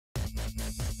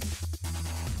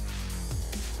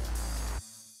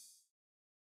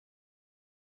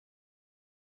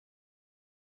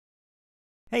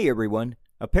Hey everyone!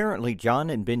 Apparently Jon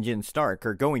and Benjen Stark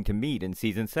are going to meet in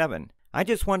Season 7. I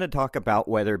just want to talk about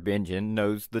whether Benjen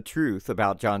knows the truth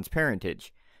about Jon's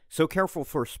parentage. So careful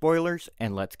for spoilers,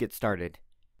 and let's get started.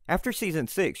 After Season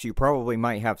 6, you probably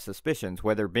might have suspicions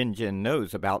whether Benjen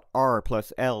knows about R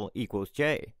plus L equals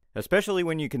J. Especially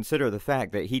when you consider the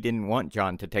fact that he didn't want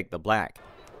Jon to take the black.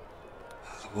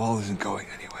 The wall isn't going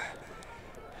anywhere.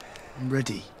 I'm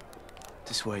ready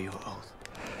to swear your oath.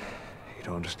 You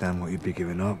don't understand what you'd be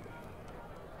giving up.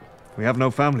 We have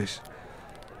no families.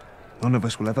 None of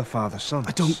us will ever father sons.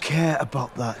 I don't care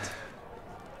about that.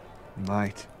 You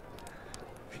might,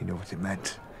 if you know what it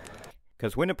meant.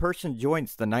 Because when a person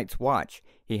joins the Night's Watch,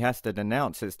 he has to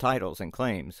denounce his titles and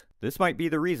claims. This might be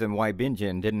the reason why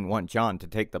Benjen didn't want Jon to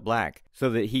take the black, so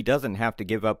that he doesn't have to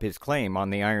give up his claim on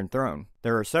the Iron Throne.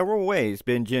 There are several ways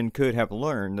Benjen could have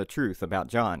learned the truth about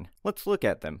Jon. Let's look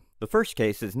at them. The first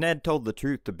case is Ned told the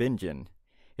truth to Benjen.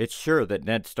 It's sure that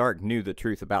Ned Stark knew the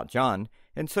truth about Jon,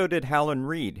 and so did Howland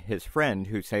Reed, his friend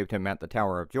who saved him at the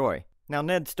Tower of Joy. Now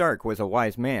Ned Stark was a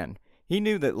wise man. He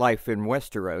knew that life in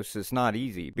Westeros is not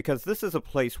easy, because this is a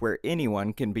place where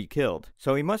anyone can be killed.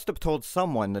 So he must have told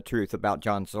someone the truth about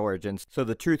Jon's origins, so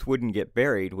the truth wouldn't get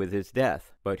buried with his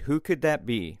death. But who could that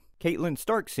be? Catelyn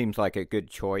Stark seems like a good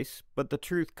choice, but the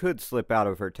truth could slip out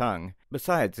of her tongue.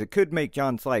 Besides, it could make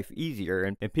Jon's life easier,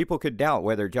 and people could doubt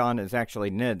whether Jon is actually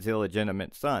Ned's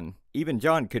illegitimate son. Even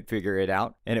Jon could figure it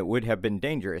out, and it would have been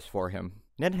dangerous for him.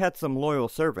 Ned had some loyal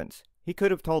servants. He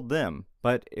could have told them,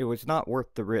 but it was not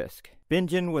worth the risk.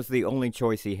 Benjen was the only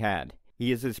choice he had.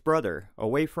 He is his brother,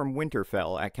 away from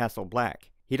Winterfell at Castle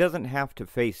Black. He doesn't have to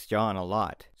face Jon a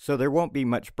lot, so there won't be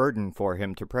much burden for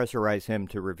him to pressurize him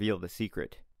to reveal the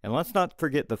secret. And let's not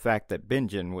forget the fact that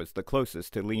Benjen was the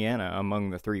closest to Lyanna among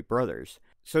the three brothers,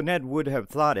 so Ned would have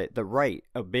thought it the right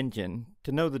of Benjen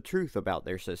to know the truth about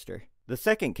their sister. The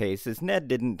second case is Ned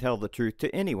didn't tell the truth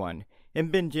to anyone,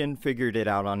 and Benjen figured it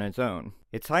out on his own.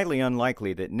 It's highly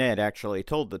unlikely that Ned actually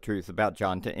told the truth about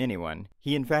Jon to anyone.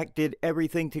 He in fact did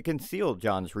everything to conceal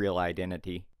Jon's real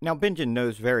identity. Now Benjen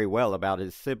knows very well about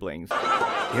his siblings.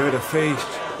 You're at a feast.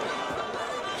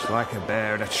 It's like a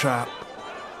bear in a trap.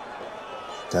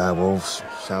 Dire wolves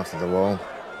south of the wall.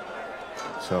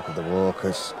 So could the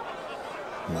walkers.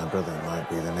 My brother might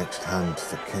be the next hand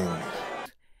to the king.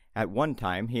 At one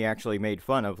time, he actually made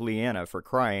fun of Lyanna for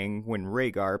crying when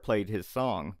Rhaegar played his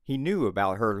song. He knew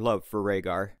about her love for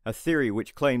Rhaegar, a theory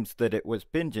which claims that it was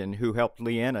Benjen who helped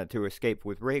Lyanna to escape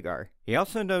with Rhaegar. He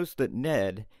also knows that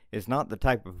Ned is not the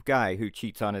type of guy who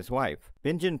cheats on his wife.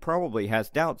 Benjen probably has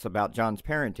doubts about Jon's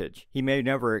parentage. He may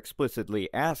never explicitly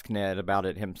ask Ned about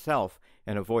it himself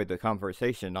and avoid the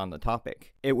conversation on the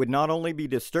topic. It would not only be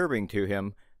disturbing to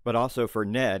him, but also for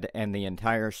Ned and the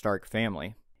entire Stark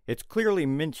family. It's clearly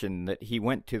mentioned that he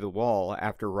went to the wall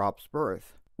after Robb's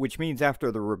birth, which means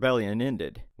after the rebellion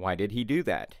ended. Why did he do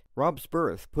that? Robb's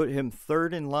birth put him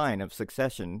third in line of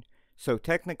succession, so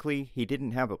technically he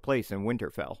didn't have a place in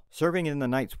Winterfell. Serving in the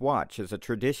Night's Watch is a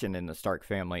tradition in the Stark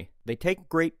family. They take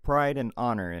great pride and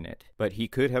honor in it, but he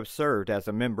could have served as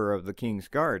a member of the King's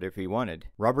Guard if he wanted.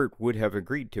 Robert would have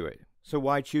agreed to it, so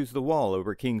why choose the wall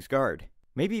over King's Guard?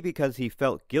 Maybe because he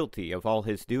felt guilty of all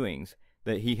his doings,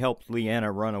 that he helped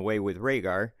Lyanna run away with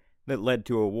Rhaegar, that led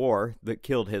to a war that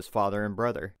killed his father and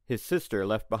brother. His sister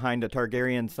left behind a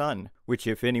Targaryen son, which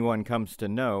if anyone comes to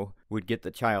know, would get the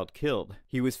child killed.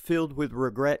 He was filled with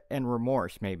regret and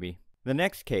remorse, maybe. The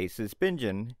next case is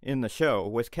Benjen, in the show,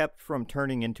 was kept from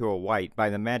turning into a white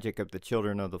by the magic of the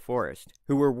Children of the Forest,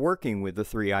 who were working with the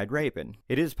Three-Eyed Raven.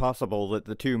 It is possible that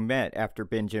the two met after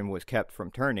Benjen was kept from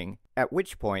turning, at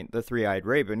which point the Three-Eyed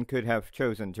Raven could have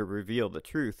chosen to reveal the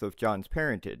truth of Jon's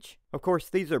parentage. Of course,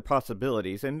 these are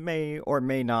possibilities and may or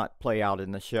may not play out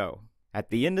in the show. At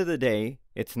the end of the day,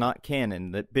 it's not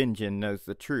canon that Benjen knows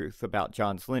the truth about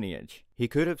Jon's lineage. He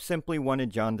could have simply wanted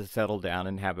Jon to settle down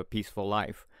and have a peaceful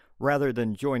life, rather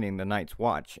than joining the Night's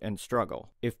Watch and struggle.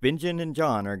 If Benjen and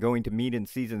Jon are going to meet in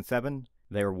Season 7,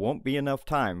 there won't be enough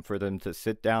time for them to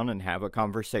sit down and have a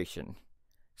conversation.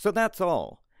 So that's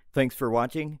all. Thanks for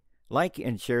watching. Like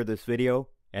and share this video,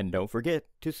 and don't forget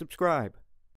to subscribe.